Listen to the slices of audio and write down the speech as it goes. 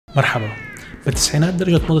مرحبا. بالتسعينات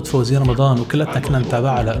درجت موضة فوازير رمضان وكلتنا كنا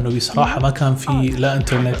نتابعها لأنه بصراحة ما كان في لا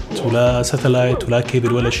انترنت ولا ساتلايت ولا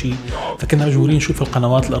كيبل ولا شيء، فكنا مجبورين نشوف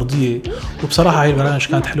القنوات الأرضية. وبصراحة هاي البرامج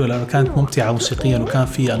كانت حلوة لأنه كانت ممتعة موسيقيا وكان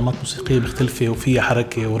فيها أنماط موسيقية مختلفة وفيها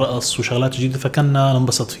حركة ورقص وشغلات جديدة، فكنا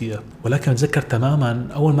ننبسط فيها. ولكن أتذكر تماما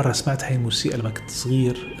أول مرة سمعت هاي الموسيقى لما كنت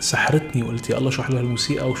صغير سحرتني وقلت يا الله شو حلوة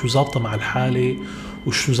هالموسيقى وشو ظابطة مع الحالة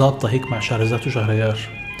وشو ظابطة هيك مع شهرزاد وشهريار.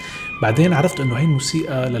 بعدين عرفت انه هي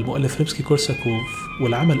الموسيقى للمؤلف كرساموف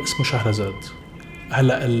والعمل اسمه شهرزاد.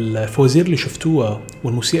 هلا الفوازير اللي شفتوها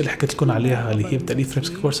والموسيقى اللي حكيت لكم عليها اللي هي بتأليف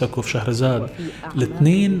كرساموف شهرزاد،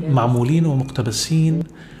 الاثنين معمولين ومقتبسين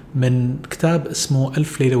من كتاب اسمه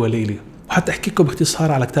ألف ليلة وليلة. وحتى احكي لكم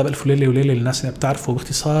باختصار على كتاب ألف ليلة وليلة للناس اللي بتعرفوا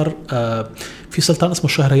باختصار. في سلطان اسمه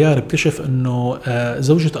شهريار بيكتشف انه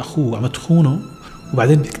زوجة اخوه عم تخونه،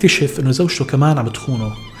 وبعدين بيكتشف انه زوجته كمان عم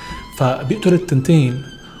تخونه، فبيقتل التنتين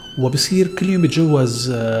وبصير كل يوم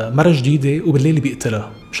بيتجوز مرة جديدة وبالليل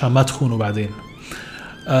بيقتلها مشان ما تخونه بعدين.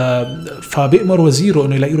 فبيأمر وزيره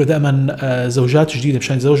انه يلاقي له دائما زوجات جديدة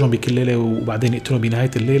مشان يتزوجهم بكل ليلة وبعدين يقتلهم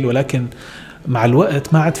بنهاية الليل. ولكن مع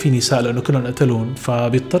الوقت ما عاد في نساء لانه كلهم قتلون،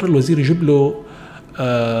 فبيضطر الوزير يجيب له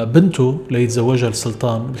بنته ليتزوجها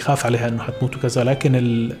السلطان، بيخاف عليها انه حتموت وكذا.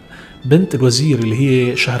 لكن بنت الوزير اللي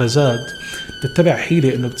هي شهرزاد بتتبع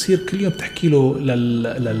حيلة انه بتصير كل يوم تحكي له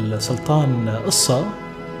للسلطان قصة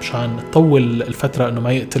مشان تطول الفترة انه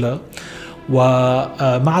ما يقتلها.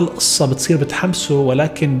 ومع القصة بتصير بتحمسه،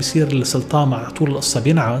 ولكن بصير السلطان مع طول القصة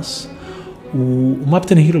بينعس وما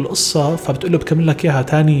بتنهي له القصة، فبتقول له بكمل لك اياها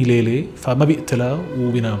تاني ليلة، فما بيقتلها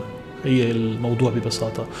وبينام. هي الموضوع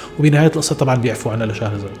ببساطة. وبنهاية القصة طبعا بيعفوا عنها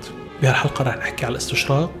لشهرزاد. بهالحلقة رح نحكي على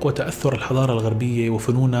الاستشراق وتأثر الحضارة الغربية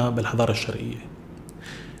وفنونها بالحضارة الشرقية.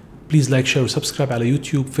 بليز لايك شاير وسبسكرايب على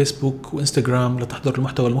يوتيوب فيسبوك وانستغرام لتحضر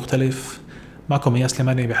المحتوى المختلف. معكم يا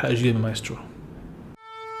سليماني بحلقة جديدة من مايسترو.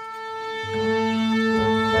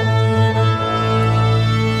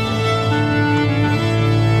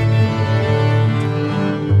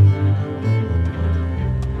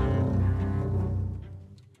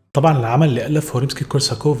 طبعا العمل اللي ألفه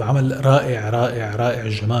كرساموف عمل رائع رائع رائع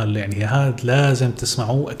الجمال، يعني هذا لازم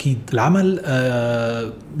تسمعوه أكيد. العمل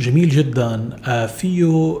جميل جدا،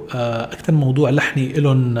 فيه أكثر موضوع لحني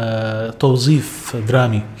لهم توظيف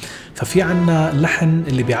درامي. ففي عنا اللحن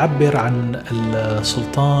اللي بيعبر عن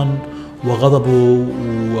السلطان وغضبه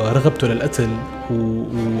ورغبته للقتل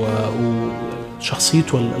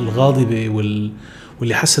وشخصيته الغاضبة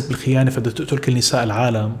واللي حست بالخيانة فبدها تقتل كل نساء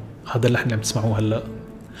العالم. هذا اللحن اللي عم تسمعوه هلأ.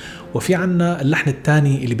 وفي عنا اللحن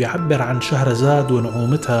الثاني اللي بيعبر عن شهرزاد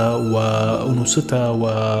ونعومتها وأنوثتها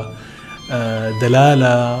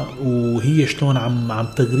ودلالة، وهي شلون عم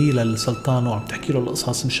تغري للسلطان وعم تحكي له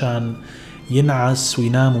القصص مشان ينعس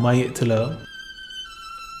وينام وما يقتلها.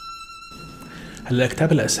 هلا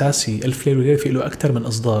الكتاب الأساسي ألف ليلة وليلة في له أكثر من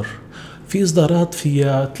إصدار. في إصدارات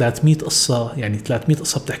فيها 300 قصة، يعني 300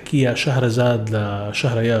 قصة بتحكيها شهرزاد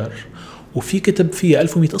لشهريار. وفي كتب فيها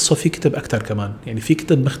 1100 قصة وفي كتب أكثر كمان، يعني في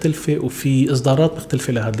كتب مختلفة وفي إصدارات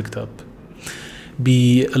مختلفة لهذا الكتاب.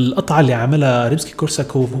 بالقطعة اللي عملها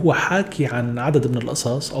كرساموف هو حاكي عن عدد من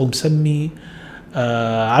القصص أو مسمي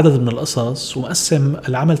عدد من القصص ومقسم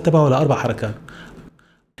العمل تبعه ل4 حركات.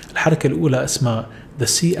 الحركة الأولى اسمها The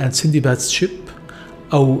Sea and Sindbad's Ship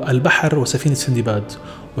أو البحر وسفينة سندباد.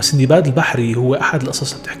 وسندباد البحري هو أحد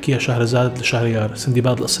القصص اللي بتحكيها شهرزاد لشهريار،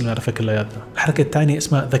 سندباد القصة اللي نعرفها كلياتنا. الحركة الثانية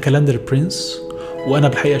اسمها The Calendar Prince، وأنا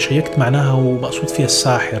بالحقيقة شيكت معناها ومقصود فيها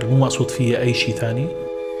الساحر، مو مقصود فيها أي شيء ثاني.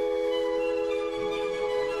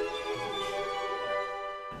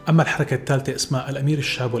 أما الحركة الثالثة اسمها الأمير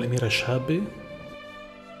الشاب والأميرة الشابة.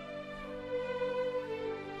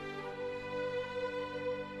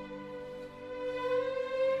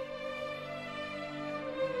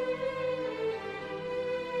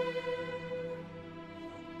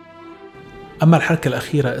 أما الحركة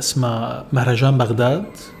الأخيرة اسمها مهرجان بغداد،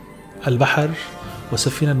 البحر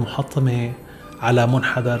وسفينة محطمة على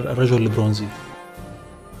منحدر الرجل البرونزي.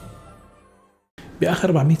 بآخر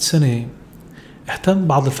 400 سنة اهتم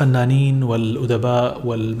بعض الفنانين والأدباء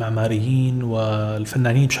والمعماريين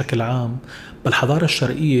والفنانين بشكل عام بالحضارة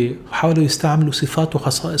الشرقية وحاولوا يستعملوا صفات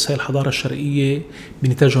وخصائص هذه الحضارة الشرقية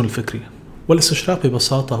بنتاجهم الفكري. والاستشراق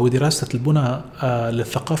ببساطة هو دراسة البناء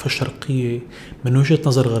للثقافة الشرقية من وجهة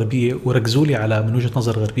نظر غربية، وركزوا لي على من وجهة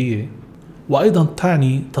نظر غربية، وأيضا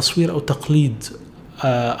تعني تصوير أو تقليد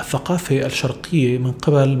الثقافة الشرقية من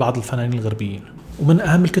قبل بعض الفنانين الغربيين. ومن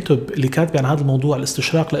أهم الكتب اللي كاتبة عن هذا الموضوع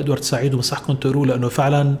الاستشراق لإدوارد سعيد، وبنصحكم تقروه لأنه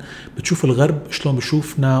فعلا بتشوف الغرب شلون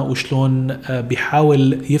بشوفنا وشلون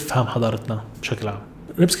بيحاول يفهم حضارتنا بشكل عام.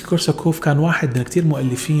 ريمسكي كورساكوف كان واحد من كتير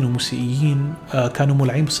مؤلفين وموسيقيين كانوا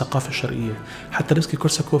مولعين بالثقافة الشرقية. حتى ريمسكي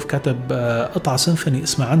كورساكوف كتب قطعة سيمفوني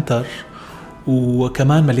اسمها عنتر،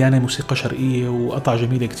 وكمان مليانة موسيقى شرقية وقطع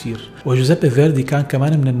جميلة كتير. وجوزيبي فيردي كان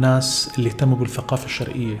كمان من الناس اللي اهتموا بالثقافة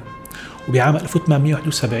الشرقية. وبعام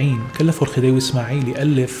 1871 كلفوا الخديوي إسماعيل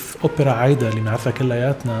يألف أوبرا عايدة اللي بنعرفها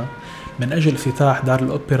كلياتنا من أجل افتتاح دار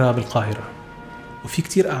الأوبرا بالقاهرة. وفي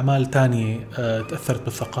كتير أعمال تانية تأثرت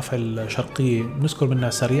بالثقافة الشرقية، نذكر منها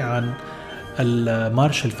سريعا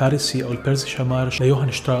المارش الفارسي أو البيرزيشا مارش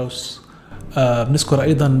ليوهان شتراوس. بنذكر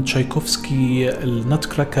أيضا تشايكوفسكي النت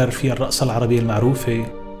كراكر في الرقصة العربية المعروفة.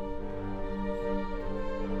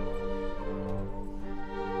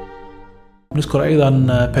 بنذكر أيضا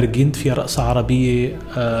بيرجينت في رقصة عربية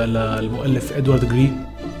للمؤلف إدوارد غريغ.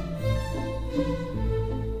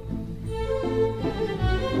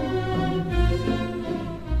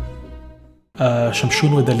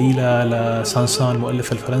 شمشون ودليلة لسانسان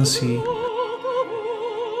المؤلف الفرنسي.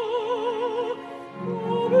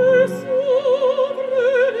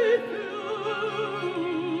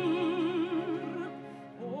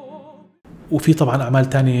 وفي طبعا اعمال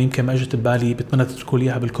تانية يمكن ما اجت ببالي، بتمنى تتركوا لي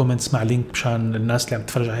اياها بالكومنتس مع لينك مشان الناس اللي عم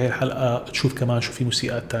تتفرج على هي الحلقه تشوف كمان شو في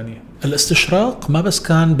موسيقات تانية. الاستشراق ما بس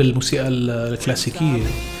كان بالموسيقى الكلاسيكيه،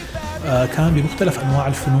 كان بمختلف انواع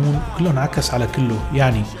الفنون، كله انعكس على كله.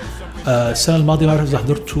 يعني السنه الماضيه ما بعرف اذا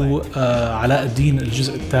حضرتوا علاء الدين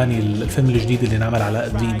الجزء الثاني، الفيلم الجديد اللي انعمل علاء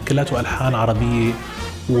الدين، كلته الحان عربيه.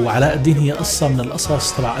 وعلاء الدين هي قصه من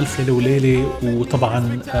القصص تبع ألف ليلة وليلة،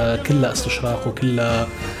 وطبعا كلها استشراق وكلها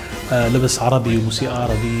لبس عربي وموسيقى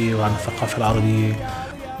عربية وعن الثقافة العربية.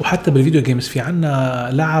 وحتى بالفيديو جيمز في عنا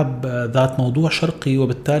لعب ذات موضوع شرقي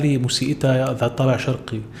وبالتالي موسيقتها ذات طابع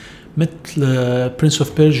شرقي، مثل برنس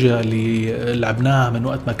اوف بيرجيا اللي لعبناها من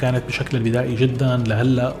وقت ما كانت بشكل بدائي جدا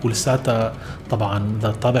لهلا، ولساتها طبعا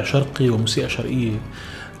ذات طابع شرقي وموسيقى شرقية.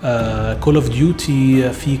 كول اوف ديوتي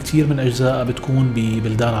في كتير من اجزاء بتكون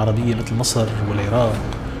ببلدان عربية مثل مصر والعراق.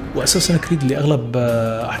 واساسا كريد اللي اغلب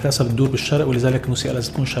احداثها بتدور بالشرق، ولذلك الموسيقى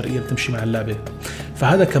لازم تكون شرقيه بتمشي مع اللعبه.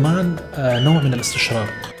 فهذا كمان نوع من الاستشراق.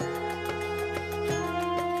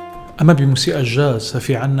 اما بموسيقى الجاز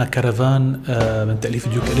ففي عنا كرفان من تاليف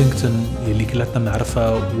ديوك إلينغتون اللي كلاتنا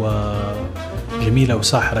بنعرفها وجميله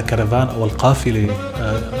وساحره. كرفان او القافله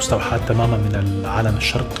مستوحاه تماما من العالم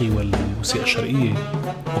الشرقي والموسيقى الشرقيه.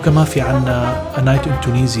 وكمان في عنا A Night in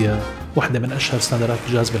Tunisia، واحده من اشهر ستاندرات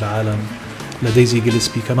الجاز بالعالم لديزي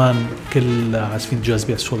جيلسبي، كمان كل عازفين الجاز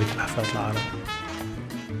بيعزفوا بكل حفلات العالم.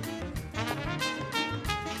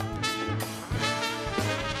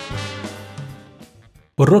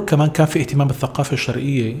 والروك كمان كان في اهتمام بالثقافة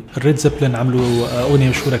الشرقية. الريد زيبلين عملوا أغنية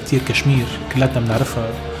مشهورة كتير كشمير كلاتنا بنعرفها،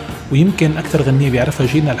 ويمكن أكثر غنية بيعرفها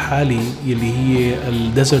جيلنا الحالي يلي هي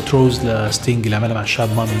الديزرت روز لستينج اللي عملها مع الشاب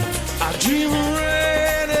مامي.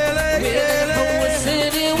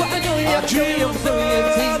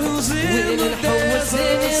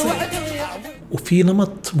 وفي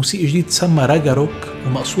نمط موسيقي جديد تسمى راجا روك،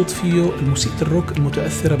 ومقصود فيه الموسيقى الروك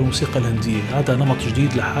المتأثرة بالموسيقى الهندية. هذا نمط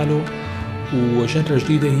جديد لحاله وجنرة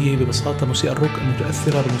جديدة، هي ببساطة موسيقى الروك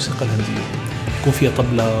المتأثرة بالموسيقى الهندية، يكون فيها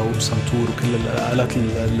طبلة وسنتور وكل الآلات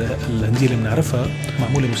الهندية اللي بنعرفها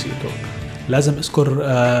معمولة موسيقى روك. لازم اذكر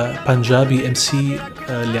بانجابي ام سي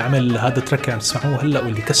اللي عمل هذا التراك اللي عم تسمعوه هلا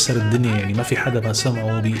واللي كسر الدنيا. يعني ما في حدا ما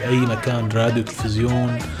سمعه بأي مكان، راديو،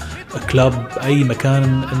 تلفزيون، كلاب، اي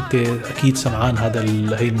مكان انت اكيد سمعان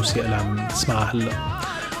هاي الموسيقى اللي عم تسمعها هلا.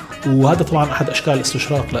 وهذا طبعا احد اشكال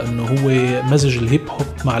الاستشراق، لانه هو مزج الهيب هوب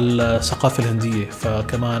مع الثقافه الهنديه،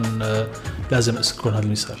 فكمان لازم اذكر هذا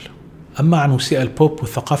المثال. اما عن موسيقى البوب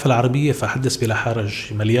والثقافه العربيه فحدث بلا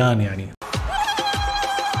حرج، مليان يعني.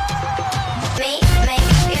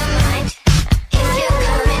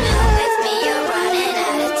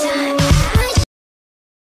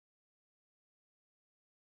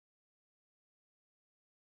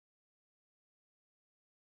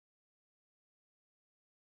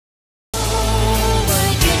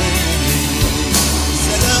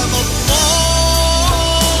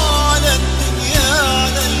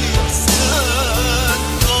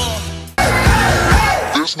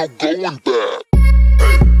 No going back.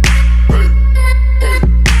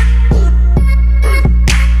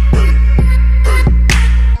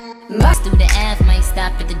 Must do the abs, might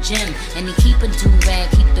stop at the gym, and he keep a do-rag,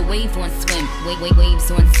 keep the wave on swim, waves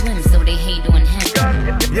on swim, so they hate on him.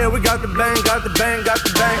 Yeah, we got the bang, got the bang, got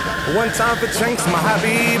the bang. One time for drinks, my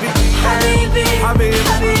habibi, habibi, habibi,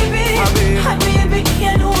 habibi, habibi, habibi,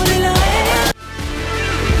 ya noor al-ain.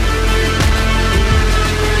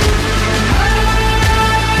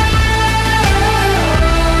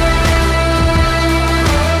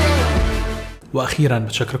 واخيرا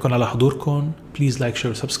بتشكركم على حضوركم. بليز لايك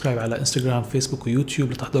شير وسبسكرايب على انستغرام فيسبوك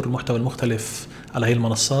ويوتيوب لتحضروا المحتوى المختلف على هي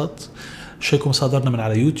المنصات. شاركوا مصادرنا من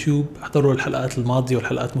على يوتيوب، احضروا الحلقات الماضيه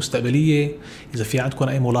والحلقات المستقبليه. اذا في عندكم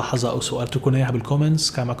اي ملاحظه او سؤال اتركوا لنا اياها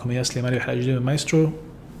بالكومنتس. كان معكم يا سليماني بحلقه جديده من مايسترو.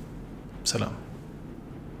 سلام.